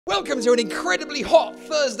Welcome to an incredibly hot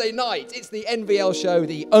Thursday night. It's the NVL Show,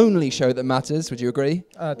 the only show that matters. Would you agree?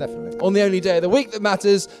 Definitely. On the only day of the week that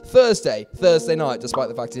matters, Thursday night, despite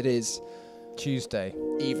the fact it is Tuesday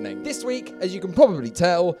evening. This week, as you can probably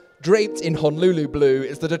tell, draped in Honolulu blue,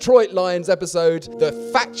 is the Detroit Lions episode, The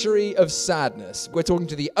Factory of Sadness. We're talking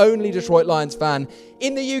to the only Detroit Lions fan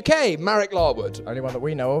in the UK, Marek Larwood. Only one that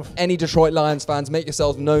we know of. Any Detroit Lions fans, make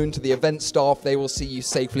yourselves known to the event staff. They will see you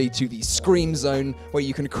safely to the Scream Zone, where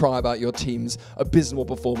you can cry about your team's abysmal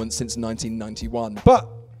performance since 1991. But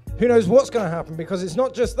who knows what's going to happen, because it's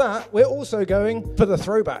not just that. We're also going for the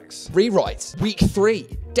throwbacks. Rewrite. Week 3.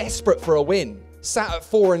 Desperate for a win. Sat at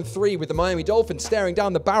 4-3 with the Miami Dolphins staring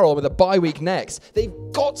down the barrel with a bye week next. They've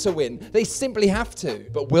got to win. They simply have to.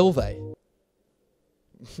 But will they?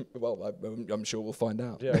 Well, I'm sure we'll find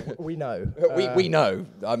out. Yeah, we know. We know.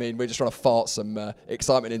 I mean, we're just trying to fart some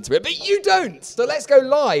excitement into it. But you don't. So let's go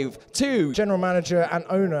live to General Manager and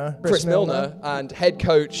owner Chris Milner and head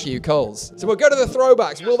coach Hugh Coles. So we'll go to the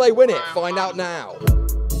throwbacks. Will they win it? Find out now.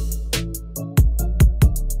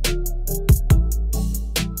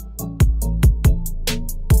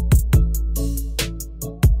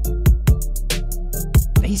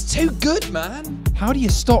 He's too good, man. How do you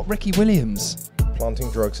stop Ricky Williams? Planting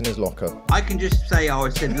drugs in his locker. I can just say I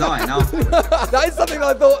was in line after. That is something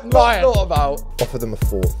I thought about. Offer them a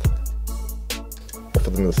fourth.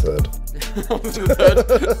 Offer them the third. Offer them the third.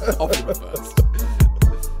 Offer them the first.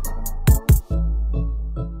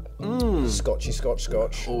 Scotchy, scotch.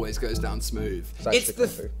 Always goes down smooth. It's the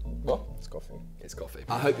coffee. What? It's coffee. It's coffee.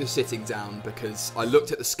 I hope you're sitting down, because I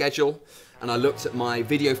looked at the schedule and I looked at my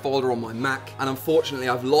video folder on my Mac, and unfortunately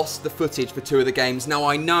I've lost the footage for 2 of the games. Now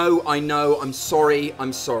I know, I'm sorry.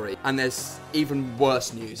 And there's even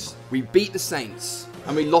worse news. We beat the Saints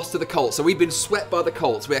and we lost to the Colts. So we've been swept by the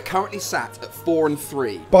Colts. We are currently sat at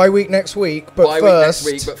 4-3. Bye week next week, but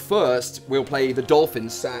first we'll play the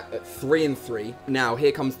Dolphins, sat at 3-3. Now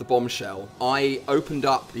here comes the bombshell. I opened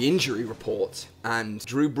up the injury report and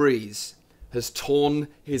Drew Brees has torn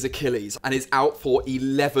his Achilles and is out for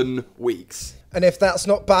 11 weeks. And if that's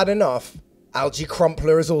not bad enough, Algie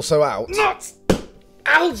Crumpler is also out. Not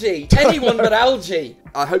Algie! Anyone but Algie!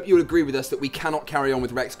 I hope you'll agree with us that we cannot carry on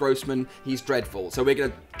with Rex Grossman. He's dreadful. So we're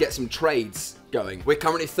going to get some trades going. We're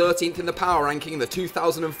currently 13th in the power ranking in the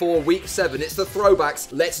 2004 Week 7. It's the throwbacks.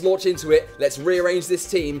 Let's launch into it. Let's rearrange this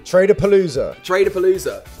team. Trader-palooza.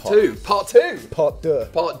 Part 2.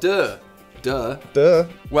 Part 2. Duh.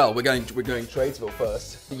 Well, we're going Tradesville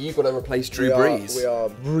first. You've got to replace Drew Brees. We are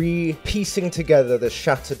re-piecing together the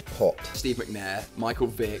shattered pot. Steve McNair, Michael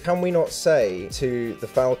Vick. Can we not say to the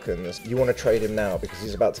Falcons, you want to trade him now because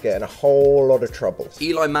he's about to get in a whole lot of trouble?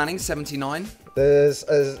 Eli Manning, 79. There's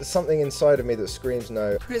something inside of me that screams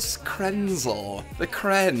no. Chris Krenzel. The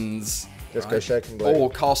Krenz. Just go shake and blame. Or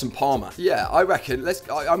Carson Palmer. Yeah, I reckon.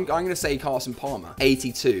 I'm going to say Carson Palmer.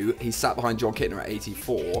 82. He's sat behind John Kitner at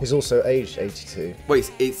 84. He's also aged 82. Well,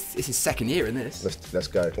 it's his second year in this. Let's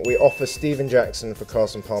go. We offer Steven Jackson for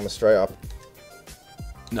Carson Palmer straight up.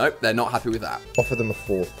 Nope, they're not happy with that. Offer them a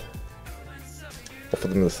fourth. Offer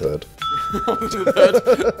them the third.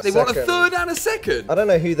 They want a third and a second. I don't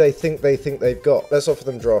know who they think they've got. Let's offer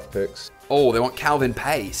them draft picks. Oh, they want Calvin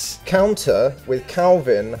Pace. Counter with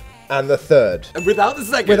Calvin and the third. And without the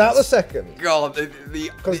second? Without the second. God,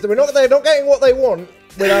 because they're not getting what they want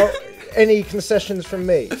without any concessions from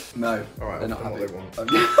me. No. Alright, they're not happy. What they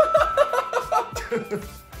want.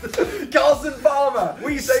 Carson Palmer!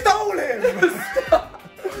 We stole him!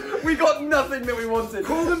 We got nothing that we wanted.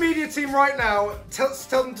 Call the media team right now, tell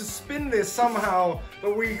them to spin this somehow,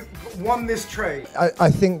 but we won this trade.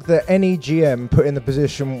 I think that any GM put in the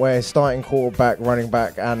position where starting quarterback, running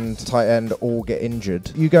back and tight end all get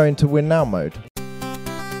injured, you go into win now mode.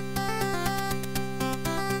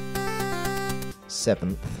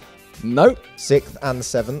 7th. Nope. 6th and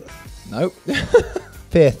 7th. Nope.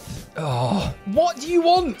 5th. Oh, what do you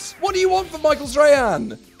want? What do you want from Michael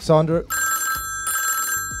Strahan? Sandra,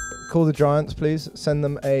 call the Giants, please. Send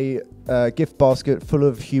them a gift basket full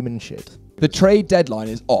of human shit. The trade deadline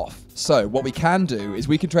is off. So what we can do is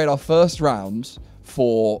we can trade our first round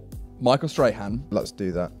for Michael Strahan. Let's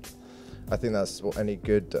do that. I think that's what any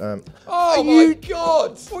good... oh my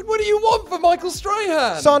God! What do you want for Michael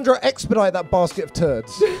Strahan? Sandra, expedite that basket of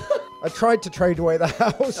turds. I tried to trade away the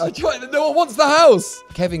house. No one wants the house.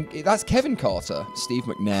 That's Kevin Carter. Steve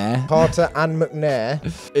McNair. Carter and McNair.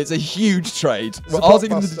 It's a huge trade. It's a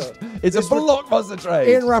blockbuster. It's a blockbuster trade.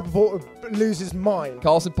 Ian Rappaport would lose his mind.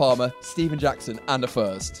 Carson Palmer, Steven Jackson, and a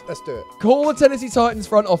first. Let's do it. Call the Tennessee Titans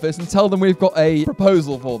front office and tell them we've got a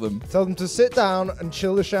proposal for them. Tell them to sit down and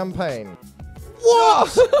chill the champagne.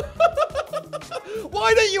 What?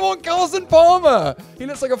 Why don't you want Carson Palmer? He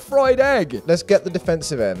looks like a fried egg. Let's get the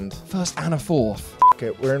defensive end. First and a fourth.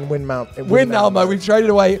 Okay, we're in win now mode. We've traded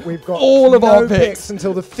away We've got all of our picks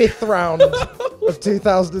until the 5th round of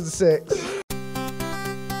 2006.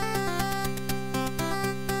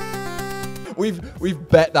 We've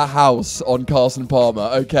bet the house on Carson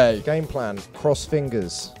Palmer. Okay. Game plan, cross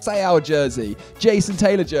fingers. Sayao jersey, Jason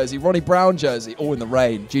Taylor jersey, Ronnie Brown jersey, all in the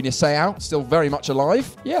rain. Junior Sayao, still very much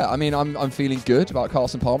alive. Yeah, I mean, I'm feeling good about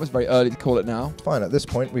Carson Palmer. It's very early to call it now. Fine, at this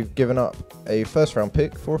point, we've given up a first-round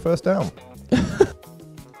pick for a first down.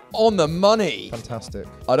 On the money. Fantastic.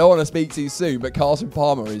 I don't want to speak too soon, but Carson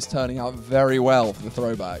Palmer is turning out very well for the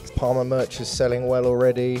throwbacks. Palmer merch is selling well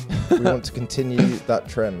already. We want to continue that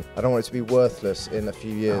trend. I don't want it to be worthless in a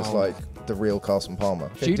few years like the real Carson Palmer.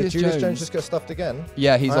 Okay, did Julius Jones just get stuffed again?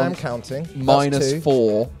 Yeah, he's I am counting.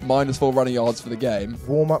 -4 running yards for the game.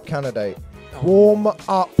 Warm-up candidate.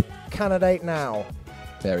 Warm-up candidate now.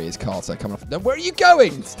 There he is, Carter, coming off. Where are you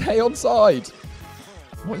going? Stay on side.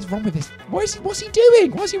 What is wrong with this? What's he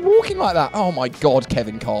doing? Why is he walking like that? Oh my God,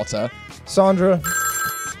 Kevin Carter. Sandra,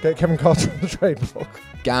 get Kevin Carter on the trade block.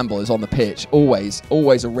 Gamble is on the pitch. Always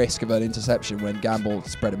a risk of an interception when Gamble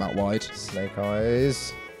spread him out wide. Snake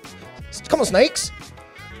eyes. Come on, snakes.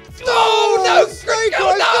 Oh, no, Snake no,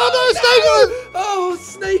 eyes. No, Snake eyes. Oh,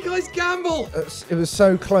 Snake Eyes Gamble. It was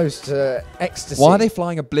so close to ecstasy. Why are they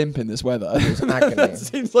flying a blimp in this weather? It was agony. It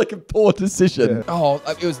seems like a poor decision. Yeah. Oh,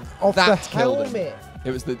 it was Off that the killed him. helmet. It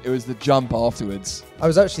was the jump afterwards. I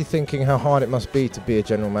was actually thinking how hard it must be to be a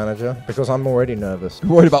general manager because I'm already nervous.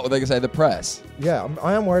 Worried about what they're going to say to the press. Yeah,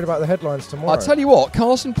 I am worried about the headlines tomorrow. I'll tell you what,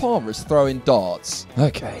 Carson Palmer is throwing darts.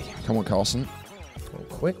 Okay, come on, Carson.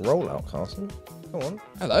 Quick rollout, Carson. Come on.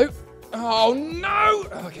 Hello. Oh, no.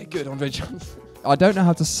 Okay, good, Andre Johnson. I don't know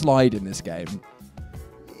how to slide in this game.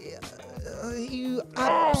 You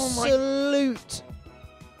absolute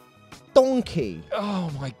donkey. Oh,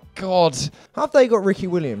 my God. Have they got Ricky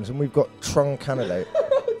Williams and we've got Trung candidate?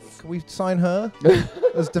 Can we sign her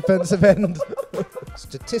as defensive end?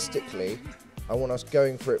 Statistically, I want us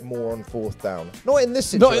going for it more on 4th down. Not in this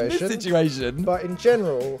situation. Not in this situation. But in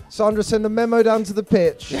general, Sandra, send a memo down to the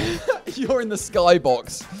pitch. You're in the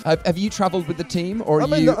skybox. Have you travelled with the team, or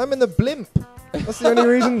I'm in the blimp. That's the only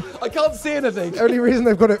reason. I can't see anything. The only reason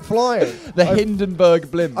they've got it flying. The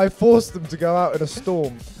Hindenburg blimp. I forced them to go out in a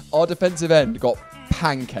storm. Our defensive end got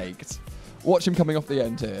pancaked. Watch him coming off the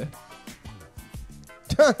end here.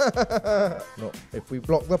 Not if we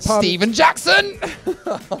block the punt. Steven Jackson!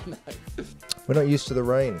 Oh, no. We're not used to the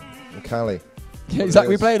rain in Cali. Yeah,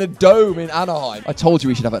 exactly. We're playing a dome in Anaheim. I told you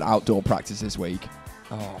we should have an outdoor practice this week.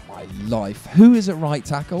 Oh, my life. Who is at right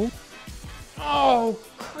tackle? Oh,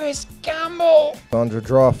 Chris Gamble. Sandra,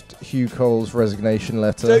 draft Hugh Cole's resignation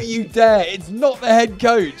letter. Don't you dare. It's not the head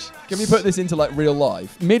coach. Can we put this into like real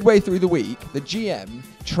life? Midway through the week, the GM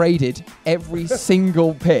traded every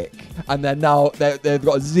single pick, and then now they've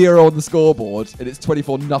got a 0 on the scoreboard, and it's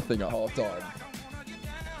 24-0 at half time.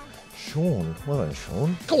 Sean. Well done,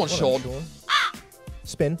 Sean. Come on, Sean.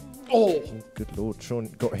 Spin. Oh. Good Lord, Sean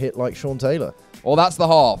got hit like Sean Taylor. Well, that's the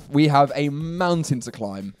half. We have a mountain to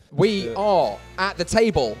climb. We are at the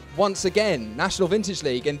table once again, National Vintage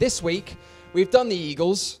League. And this week, we've done the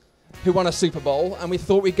Eagles, who won a Super Bowl, and we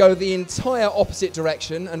thought we'd go the entire opposite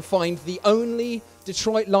direction and find the only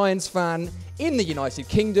Detroit Lions fan in the United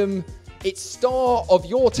Kingdom. It's star of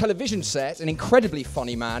your television set, an incredibly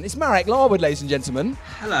funny man. It's Marek Larwood, ladies and gentlemen.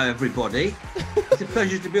 Hello, everybody. It's a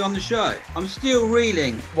pleasure to be on the show. I'm still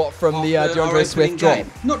reeling. What, from the DeAndre Swift drop?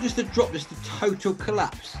 Not just the drop, just the total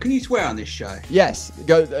collapse. Can you swear on this show? Yes,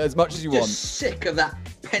 go as much as you want. Just sick of that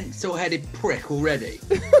pencil-headed prick already.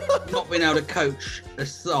 Not being able to coach a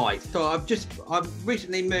side. So I've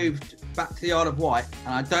recently moved back to the Isle of Wight,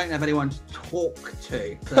 and I don't have anyone to talk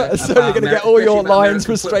to. So you're going to get all your Lions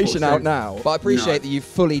frustration out now. But I appreciate that you've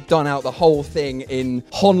fully done out the whole thing in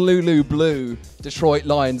Honolulu blue Detroit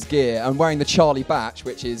Lions gear and wearing the Charlie Batch,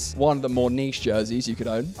 which is one of the more niche jerseys you could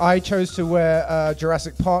own. I chose to wear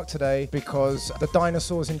Jurassic Park today because the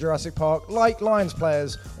dinosaurs in Jurassic Park, like Lions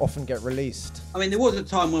players, often get released. I mean, there was a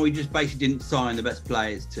time when we just basically didn't sign the best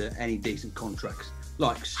players to any decent contracts.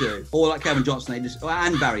 Like Sue, or like Kevin Johnson,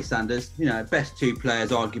 and Barry Sanders, you know, best 2 players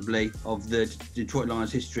arguably of the Detroit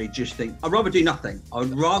Lions history. Just think, I'd rather do nothing. I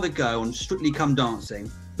would rather go on Strictly Come Dancing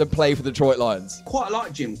than play for the Detroit Lions. Quite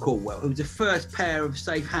like Jim Caldwell, who was the first pair of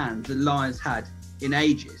safe hands the Lions had in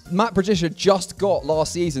ages. Matt Patricia just got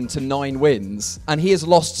last season to 9 wins, and he has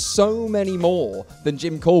lost so many more than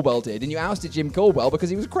Jim Caldwell did, and you ousted Jim Caldwell because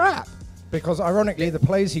he was crap. Because ironically, the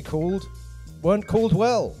plays he called weren't called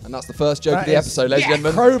well. And that's the first joke That of the is- episode, ladies and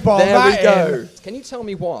Yes! gentlemen. Crowbar there we that go. in. Can you tell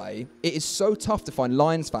me why it is so tough to find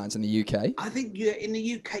Lions fans in the UK? I think in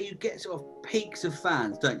the UK you get sort of peaks of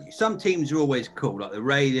fans, don't you? Some teams are always cool, like the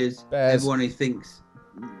Raiders. Bears. Everyone who thinks,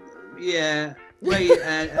 yeah.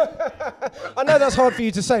 I know that's hard for you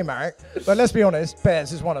to say, Marek, but let's be honest,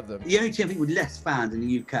 Bears is one of them. The only team I think with less fans in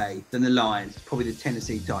the UK than the Lions is probably the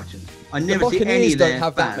Tennessee Titans. I The never see any Buccaneers of their don't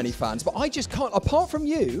have fans. that many fans, but I just can't. Apart from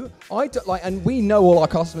you, I don't like, and we know all our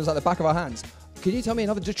customers at the back of our hands. Could you tell me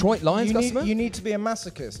another Detroit Lions customer? You need to be a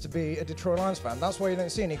masochist to be a Detroit Lions fan. That's why you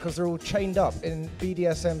don't see any, because they're all chained up in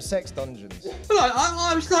BDSM sex dungeons. Well,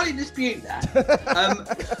 I would slightly dispute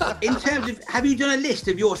that. In terms of, have you done a list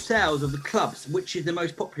of your sales of the clubs, which is the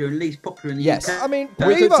most popular and least popular in the Yes. UK? I mean, I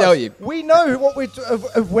believe could tell us, you. we know what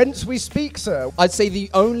of whence we speak, sir. I'd say the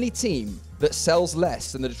only team that sells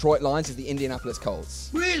less than the Detroit Lions is the Indianapolis Colts.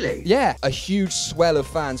 Really? Yeah, a huge swell of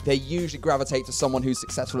fans. They usually gravitate to someone who's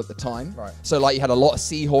successful at the time. Right. So, like, you had a lot of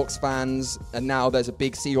Seahawks fans, and now there's a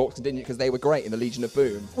big Seahawks contingent because they were great in the Legion of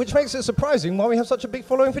Boom. Which makes it surprising why we have such a big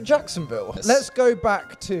following for Jacksonville. Yes. Let's go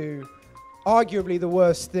back to arguably the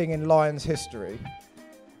worst thing in Lions history.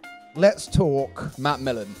 Let's talk. Matt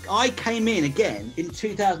Millen. I came in again in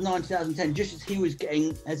 2009, 2010, just as he was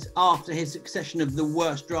getting, as after his succession of the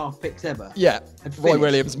worst draft picks ever. Yeah, Had Roy finished.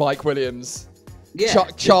 Williams, Mike Williams, Yeah.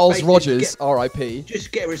 Charles Basically Rogers, get- R.I.P.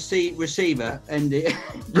 Just get a receiver and Yeah,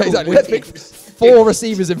 exactly. Let's pick 4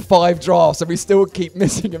 receivers in 5 drafts, and we still keep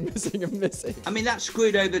missing and missing and missing. I mean, that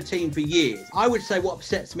screwed over the team for years. I would say what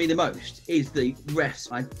upsets me the most is the refs.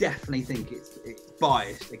 I definitely think it's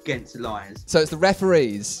biased against the Lions. So it's the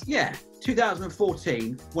referees. Yeah,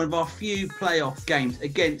 2014, one of our few playoff games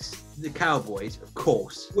against the Cowboys, of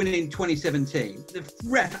course, winning in 2017. The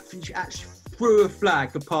ref actually threw a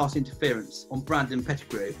flag for pass interference on Brandon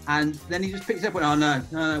Pettigrew, and then he just picks up and, oh, no,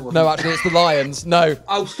 it wasn't. No, actually, it's the Lions. No.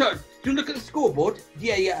 Oh, sorry. Do you look at the scoreboard?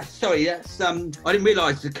 Yeah. Sorry, that's I didn't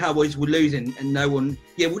realise the Cowboys were losing, and no one.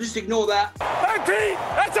 Yeah, we'll just ignore that. Hey, Pete,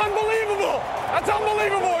 that's unbelievable. That's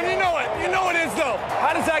unbelievable, and you know it. You know it is, though.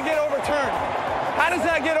 How does that get overturned? How does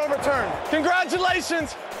that get overturned?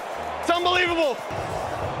 Congratulations. It's unbelievable.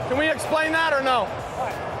 Can we explain that or no?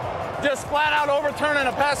 Just flat out overturning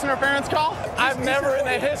a pass interference call? I've never in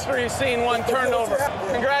the history seen one turned over.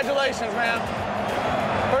 Congratulations, man.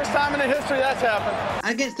 First time in the history that's happened.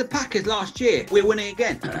 And against the Packers last year, we're winning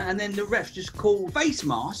again. And then the refs just called face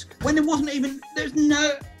mask when there wasn't even, there's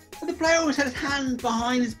no, the player always had his hand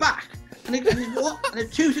behind his back. And what? And the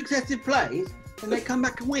 2 successive plays, and they come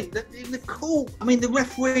back and win. The call, I mean, the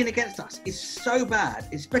refereeing against us is so bad,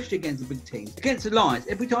 especially against the big teams. Against the Lions,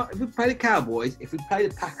 if we play the Cowboys, if we play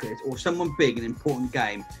the Packers or someone big in an important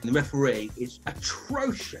game, and the referee is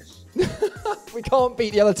atrocious. We can't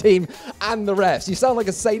beat the other team and the refs. You sound like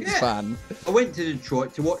a Saints fan. I went to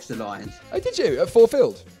Detroit to watch the Lions. Oh, did you? At Ford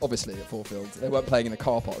Field? Obviously, at Ford Field. They weren't playing in a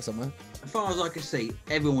car park somewhere. As far as I could see,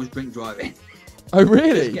 everyone was drink driving. Oh, Just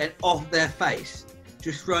really? getting off their face.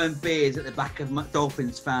 Just throwing beers at the back of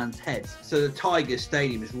Dolphins fans' heads. So the Tigers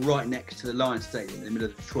Stadium is right next to the Lions Stadium in the middle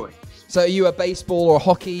of Detroit. So are you a baseball or a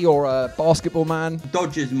hockey or a basketball man?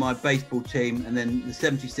 Dodgers are my baseball team, and then the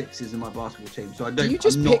 76ers are my basketball team. So Do you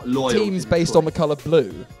just I'm pick not loyal teams to based on the Detroit. colour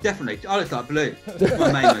blue? Definitely, I look like blue. That's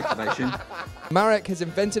my main motivation. Marek has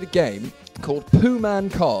invented a game called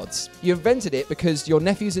Pooman Cards. You invented it because your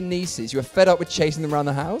nephews and nieces, you were fed up with chasing them around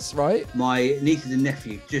the house, right? My nieces and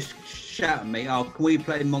nephew just shout at me, oh, can we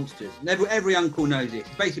play monsters? And every uncle knows it.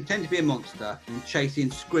 Basically, pretend to be a monster and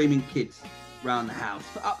chasing screaming kids around the house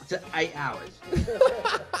for up to 8 hours.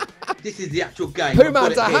 This is the actual game. I've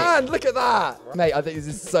got Pooman's it a here. hand, look at that. Mate, I think this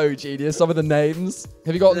is so genius. Some of the names.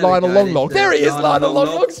 Have you got There we Lionel go, Longlog? there's There he is, Lionel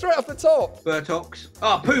Lionel Longlog. Longlog, straight off the top. Bertox.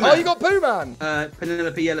 Oh, Pooman. Oh, you got Pooman.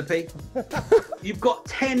 Penelope Yellowpea. You've got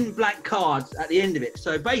 10 blank cards at the end of it.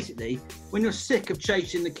 So basically, when you're sick of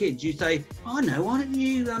chasing the kids, you say, oh no, why don't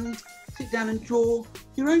you sit down and draw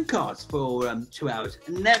your own cards for 2 hours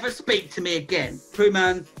and never speak to me again.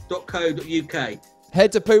 Pooman.co.uk.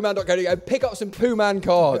 Head to Pooman.co and pick up some Pooman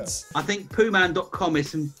cards. I think Pooman.com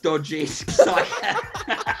is some dodgy site.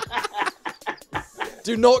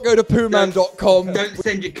 Do not go to Pooman.com. Don't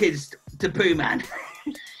send your kids to Pooman.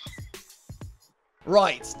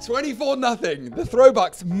 Right, 24-0. The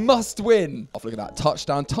Throwbacks must win. Oh, look at that.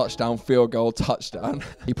 Touchdown, touchdown, field goal, touchdown.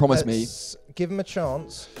 He promised me. Let's give him a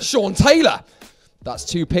chance. Sean Taylor. That's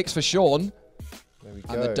 2 picks for Sean. There we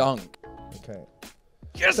go. And the dunk. Okay.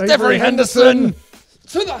 Yes, Avery Devery Henderson. Henderson.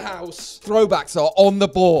 To the house. Throwbacks are on the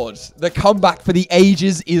board. The comeback for the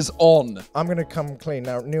ages is on. I'm going to come clean.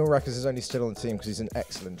 Now, Neil Rackers is only still on the team because he's an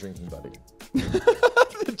excellent drinking buddy.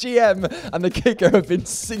 The GM and the kicker have been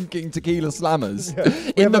sinking tequila slammers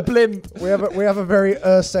in the blimp. We have a very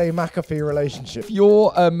Ursay McAfee relationship.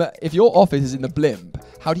 If your office is in the blimp,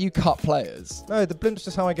 how do you cut players? No, the blimp's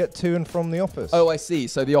just how I get to and from the office. Oh, I see.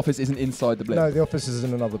 So the office isn't inside the blimp. No, the office is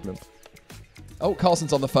in another blimp. Oh,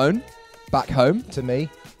 Carson's on the phone. Back home. To me.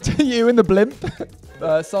 To you in the blimp.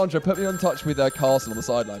 Sandra, put me on touch with Carson on the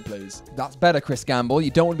sideline, please. That's better, Chris Gamble. You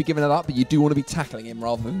don't want to be giving it up, but you do want to be tackling him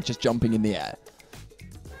rather than just jumping in the air.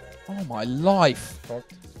 Oh, my life.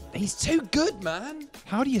 He's too good, man.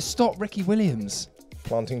 How do you stop Ricky Williams?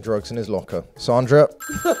 Planting drugs in his locker. Sandra.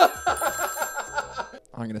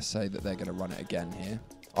 I'm going to say that they're going to run it again here.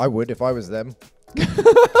 I would if I was them.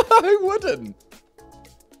 Who wouldn't?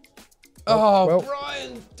 Oh, well,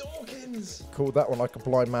 Brian Dawkins. Called that one like a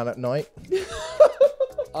blind man at night.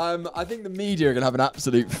 I think the media are going to have an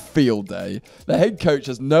absolute field day. The head coach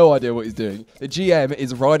has no idea what he's doing. The GM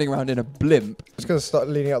is riding around in a blimp. I'm just going to start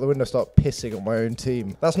leaning out the window, start pissing on my own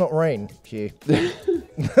team. That's not rain, Hugh.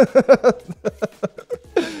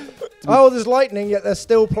 Oh, there's lightning, yet they're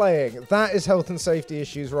still playing. That is health and safety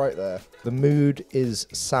issues right there. The mood is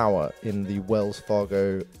sour in the Wells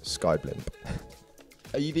Fargo Sky Blimp.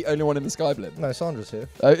 Are you the only one in the Sky Blimp? No, Sandra's here.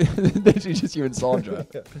 Literally just you and Sandra.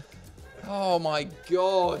 Yeah. Oh my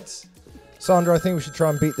God. Sandra, I think we should try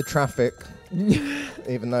and beat the traffic,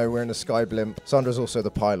 even though we're in a Sky Blimp. Sandra's also the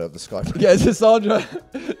pilot of the Sky Blimp. Yeah, so Sandra,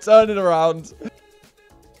 turn it around.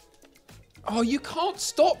 Oh, you can't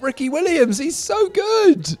stop Ricky Williams. He's so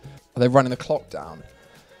good. Are they running the clock down?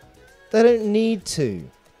 They don't need to.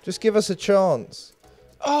 Just give us a chance.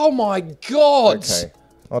 Oh my God. Okay.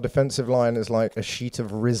 Our defensive line is like a sheet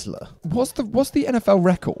of Rizzler. What's the NFL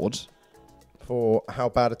record? For how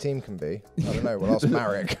bad a team can be. I don't know. We'll ask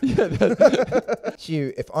Marek.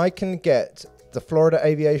 Hugh, if I can get the Florida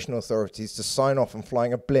Aviation Authorities to sign off on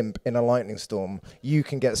flying a blimp in a lightning storm, you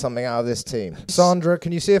can get something out of this team. Sandra,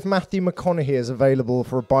 can you see if Matthew McConaughey is available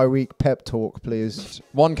for a bi-week pep talk, please?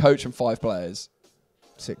 1 coach and 5 players.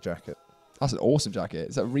 Sick jacket. That's an awesome jacket.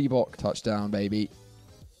 It's a Reebok touchdown, baby.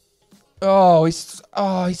 Oh, he's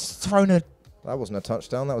thrown a... That wasn't a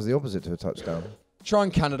touchdown. That was the opposite to a touchdown. Try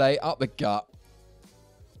and candidate up the gut.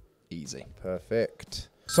 Easy. Perfect.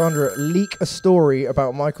 Sandra, leak a story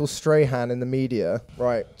about Michael Strahan in the media.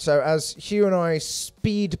 Right. So as Hugh and I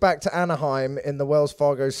speed back to Anaheim in the Wells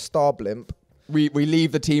Fargo Star Blimp, we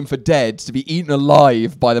leave the team for dead to be eaten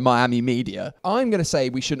alive by the Miami media. I'm going to say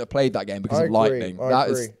we shouldn't have played that game because of lightning. I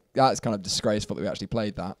agree. That is kind of disgraceful that we actually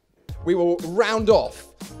played that. We will round off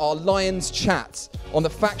our Lions chat on the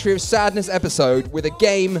Factory of Sadness episode with a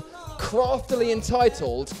game craftily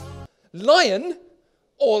entitled Lion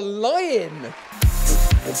or Lion?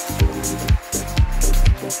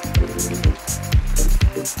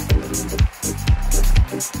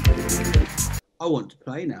 I want to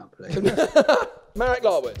play now, please. Marek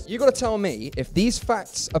Larwood, you got to tell me if these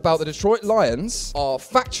facts about the Detroit Lions are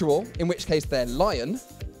factual, in which case they're lion,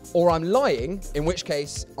 or I'm lying, in which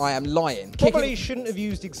case I am lying. Probably shouldn't have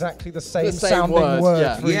used exactly the same sounding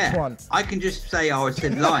word for each Yeah, one. I can just say I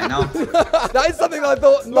said lion after. That is something I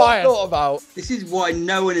thought not thought about. This is why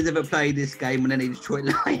no one has ever played this game on any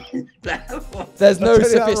Detroit Lions. There's no I'll tell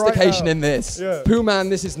you that sophistication right in this. Yeah. Pooman,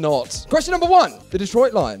 this is not. Question number 1. The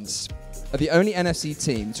Detroit Lions are the only NFC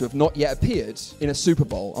team to have not yet appeared in a Super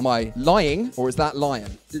Bowl. Am I lying or is that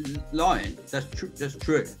lion? Lion, that's true. That's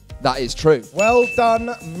true. That is true. Well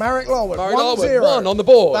done, Marek Larwood. Marek Larwood, 1-0. 1 on the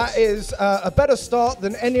board. That is a better start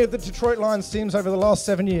than any of the Detroit Lions teams over the last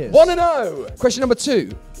 7 years. 1-0. Question number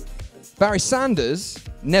 2. Barry Sanders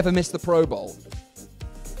never missed the Pro Bowl.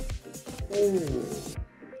 Ooh.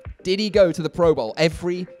 Did he go to the Pro Bowl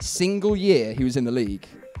every single year he was in the league?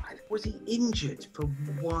 Was he injured for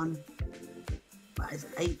one? Like his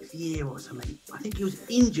 8th year or something. I think he was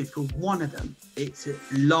injured for one of them. It's a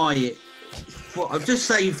lie. I'll just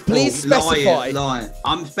say please specify. Lion.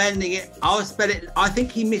 I'm spending it. I'll spend it. I think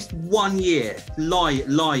he missed 1 year.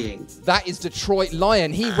 Lying. That is Detroit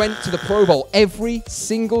Lion. He went to the Pro Bowl every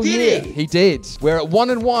single year. Did he? He did. We're at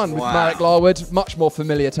 1-1 with Marek Larwood. Much more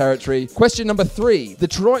familiar territory. Question number 3. The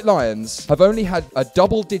Detroit Lions have only had a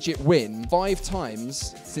double-digit win 5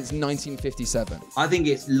 times since 1957. I think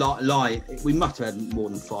it's lying. We must have had more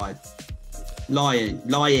than 5. Lying.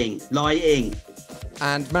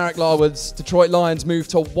 And Marek Larwood's Detroit Lions move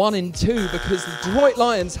to 1-2 because the Detroit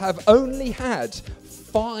Lions have only had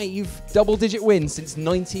 5 double-digit wins since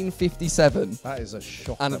 1957. That is a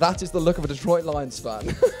shock. And that is the look of a Detroit Lions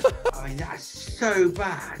fan. I mean, that's so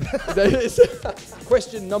bad.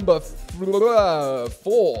 Question number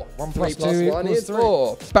 4. 1 3 plus 2 1 equals is 3.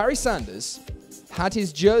 4. Barry Sanders had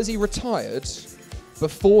his jersey retired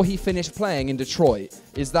before he finished playing in Detroit?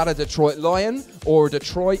 Is that a Detroit Lion or a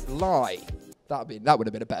Detroit Lie? That would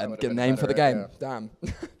have been a better name for the game. Yeah. Damn.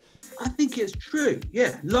 I think it's true.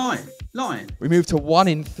 Yeah, Lion. We move to 1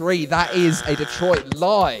 in 3. That is a Detroit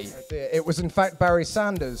Lie. It was in fact Barry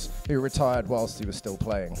Sanders who retired whilst he was still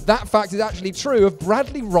playing. That fact is actually true of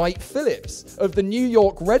Bradley Wright Phillips of the New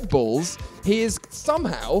York Red Bulls. He has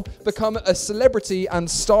somehow become a celebrity and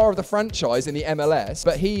star of the franchise in the MLS,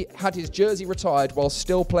 but he had his jersey retired while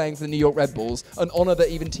still playing for the New York Red Bulls, an honour that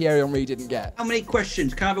even Thierry Henry didn't get. How many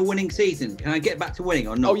questions? Can I have a winning season? Can I get back to winning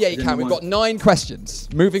or not? Oh yeah, you can. We've got 9 questions.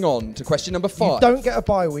 Moving on to question number 5. You don't get a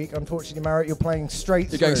bye week, unfortunately, Marek. You're playing straight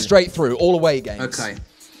through. You're going straight through, all away games. Okay.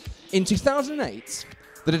 In 2008,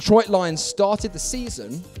 the Detroit Lions started the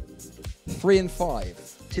season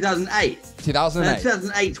 3-5. 2008. 2008.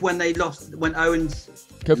 2008 when they lost, when Owens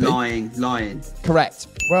lying. Correct.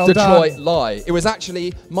 Well Detroit done. Lie. It was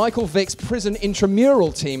actually Michael Vick's prison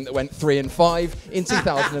intramural team that went 3-5 in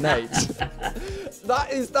 2008.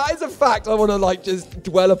 That is a fact I want to just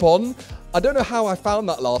dwell upon. I don't know how I found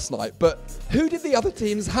that last night, but who did the other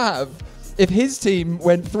teams have if his team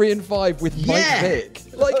went 3-5 with Mike Vick?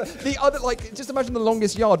 Just imagine the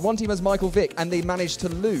longest yard. One team has Michael Vick and they managed to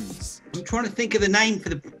lose. I'm trying to think of the name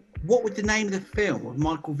for what would the name of the film of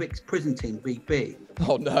Michael Vick's prison team be?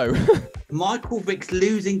 Oh no. Michael Vick's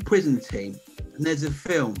losing prison team, and there's a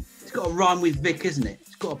film. It's got to rhyme with Vic, isn't it?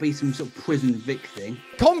 It's got to be some sort of prison Vic thing.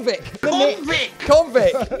 Convict!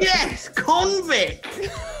 Convict! Yes, convict!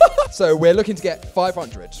 So we're looking to get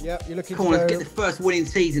 500. Yep, you're looking Come on, let's get the first winning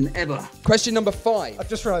season ever. Question number 5. I've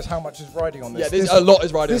just realised how much is riding on this. Yeah, a lot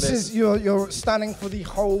is riding on this. This is, you're standing for the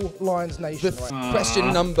whole Lions nation right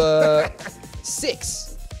Question number 6.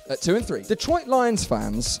 At 2 and 3. Detroit Lions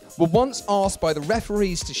fans were once asked by the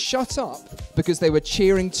referees to shut up because they were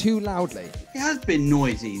cheering too loudly. It has been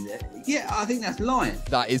noisy there. Yeah, I think that's Lion.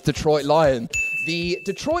 That is Detroit Lion. The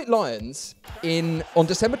Detroit Lions, on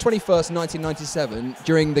December 21st, 1997,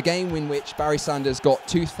 during the game in which Barry Sanders got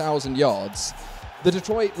 2,000 yards, the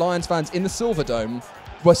Detroit Lions fans in the Silverdome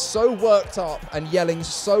were so worked up and yelling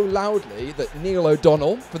so loudly that Neil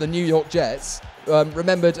O'Donnell for the New York Jets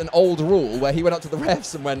remembered an old rule where he went up to the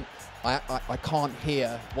refs and went, I can't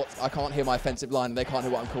hear my offensive line and they can't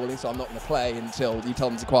hear what I'm calling, so I'm not going to play until you tell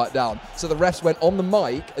them to quiet down. So the refs went on the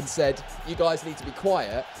mic and said, you guys need to be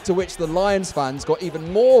quiet, to which the Lions fans got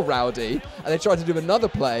even more rowdy and they tried to do another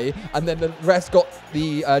play, and then the refs got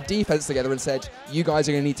the defense together and said, you guys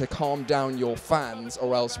are going to need to calm down your fans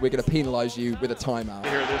or else we're going to penalize you with a timeout.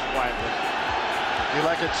 Hear this quietly. You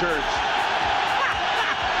like a church.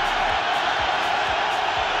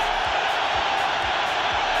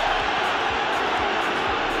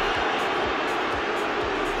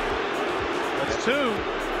 That's 2.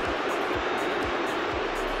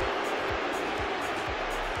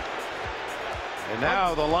 And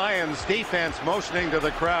now the Lions defense motioning to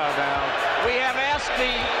the crowd now. We have asked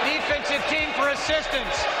the defensive team for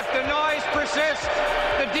assistance. If the noise persists,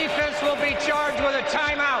 the defense will be charged with a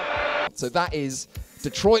timeout. So that is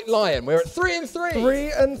Detroit Lion. We're at 3 and 3.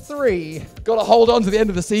 3 and 3. Got to hold on to the end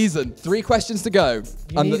of the season. 3 questions to go.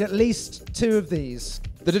 You need at least 2 of these.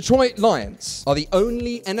 The Detroit Lions are the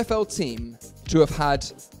only NFL team to have had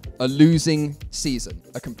a losing season,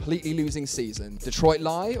 a completely losing season. Detroit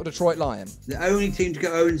Lie or Detroit Lion? The only team to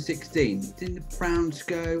go 0-16. Didn't the Browns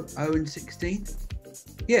go 0-16?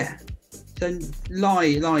 Yeah. So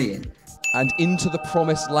Lion. And into the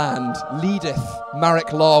promised land leadeth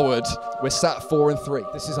Marek Larwood. We're sat at 4 and 3.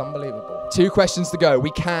 This is unbelievable. 2 questions to go.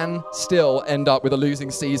 We can still end up with a losing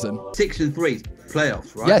season. 6 and 3 is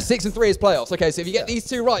playoffs, right? Yeah, 6 and 3 is playoffs. Okay, so if you get these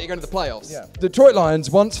 2 right, you're going to the playoffs. Yeah. Detroit Lions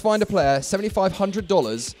once fined a player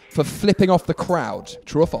 $7,500 for flipping off the crowd.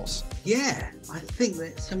 True or false? Yeah, I think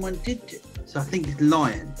that someone did. So I think it's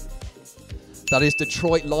Lion. That is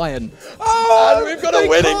Detroit Lion. Oh, and we've got a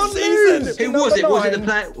winning season. Who was it? Was it the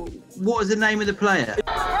player? What was the name of the player?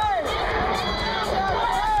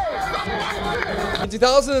 In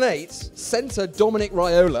 2008, centre Dominic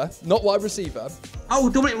Raiola, not wide receiver. Oh,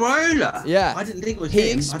 Dominic Raiola. Yeah. I didn't think it was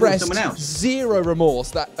He him. expressed I thought someone else. zero remorse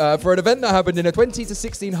that for an event that happened in a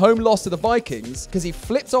 20-16 home loss to the Vikings because he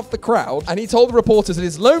flipped off the crowd and he told the reporters that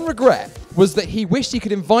his lone regret was that he wished he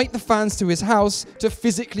could invite the fans to his house to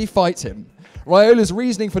physically fight him. Raiola's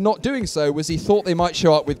reasoning for not doing so was he thought they might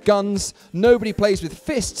show up with guns. Nobody plays with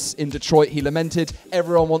fists in Detroit, he lamented.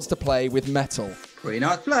 Everyone wants to play with metal. Pretty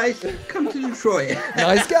nice place. Come to Detroit.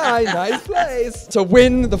 Nice guy, nice place. To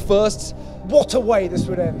win the first... What a way this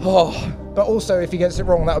would end. Oh. But also, if he gets it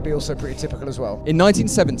wrong, that would be also pretty typical as well. In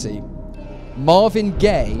 1970, Marvin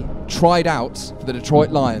Gaye tried out for the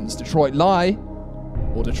Detroit Lions. Detroit Lie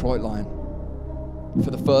or Detroit Lion?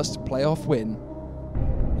 for the first playoff win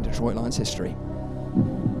in Detroit Lions history.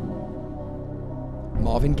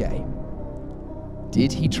 Marvin Gaye.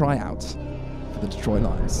 Did he try out for the Detroit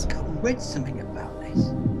Lions? I read something about this.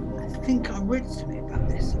 I think I read something about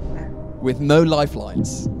this somewhere. With no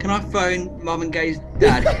lifelines. Can I phone Marvin Gaye's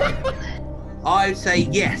dad? I would say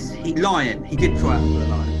yes, he did try out for the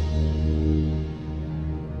Lions.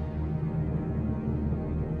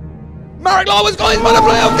 Marek Larwood's got his won a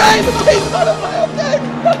playoff game! He's won a playoff game!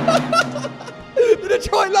 The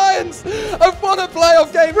Detroit Lions have won a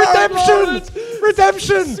playoff game! Redemption!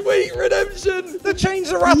 Redemption! Sweet redemption! The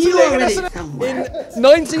chains are rattling. In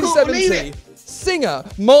 1970, singer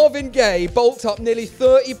Marvin Gaye bulked up nearly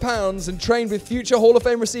 30 pounds and trained with future Hall of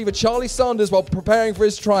Fame receiver Charlie Sanders while preparing for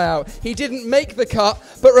his tryout. He didn't make the cut,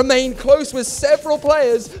 but remained close with several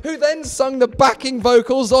players who then sung the backing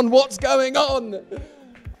vocals on What's Going On.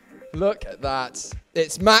 Look at that.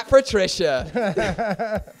 It's Matt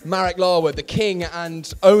Patricia. Marek Larwood, the king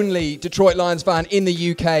and only Detroit Lions fan in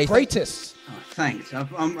the UK. Greatest. Oh, thanks.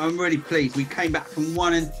 I'm really pleased. We came back from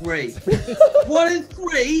 1-3.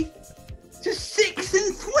 1-3 to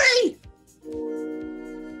 6-3.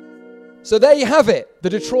 So there you have it. The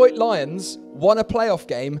Detroit Lions won a playoff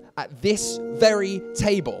game at this very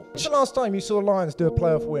table. When's the last time you saw Lions do a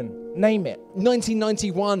playoff win? Name it.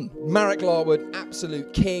 1991. Marek Larwood,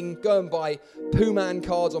 absolute king. Go and buy Pooman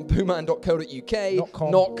Cards on pooman.co.uk.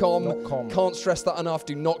 .com. Can't stress that enough.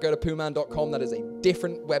 Do not go to pooman.com. That is a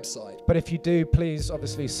different website. But if you do, please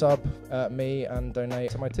obviously sub me and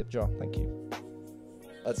donate to my tip jar. Thank you.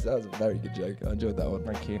 That was a very good joke. I enjoyed that one.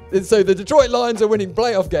 Thank you. And so the Detroit Lions are winning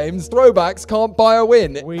playoff games. Throwbacks can't buy a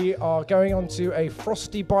win. We are going on to a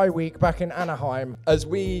frosty bye week back in Anaheim. As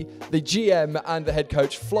we, the GM and the head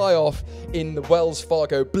coach, fly off in the Wells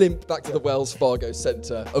Fargo blimp back to the Wells Fargo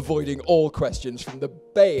Centre, avoiding all questions from the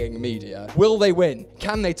baying media. Will they win?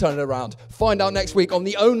 Can they turn it around? Find out next week on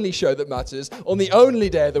the only show that matters, on the only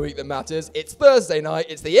day of the week that matters. It's Thursday night.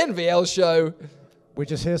 It's the NVL Show. We're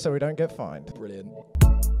just here so we don't get fined. Brilliant.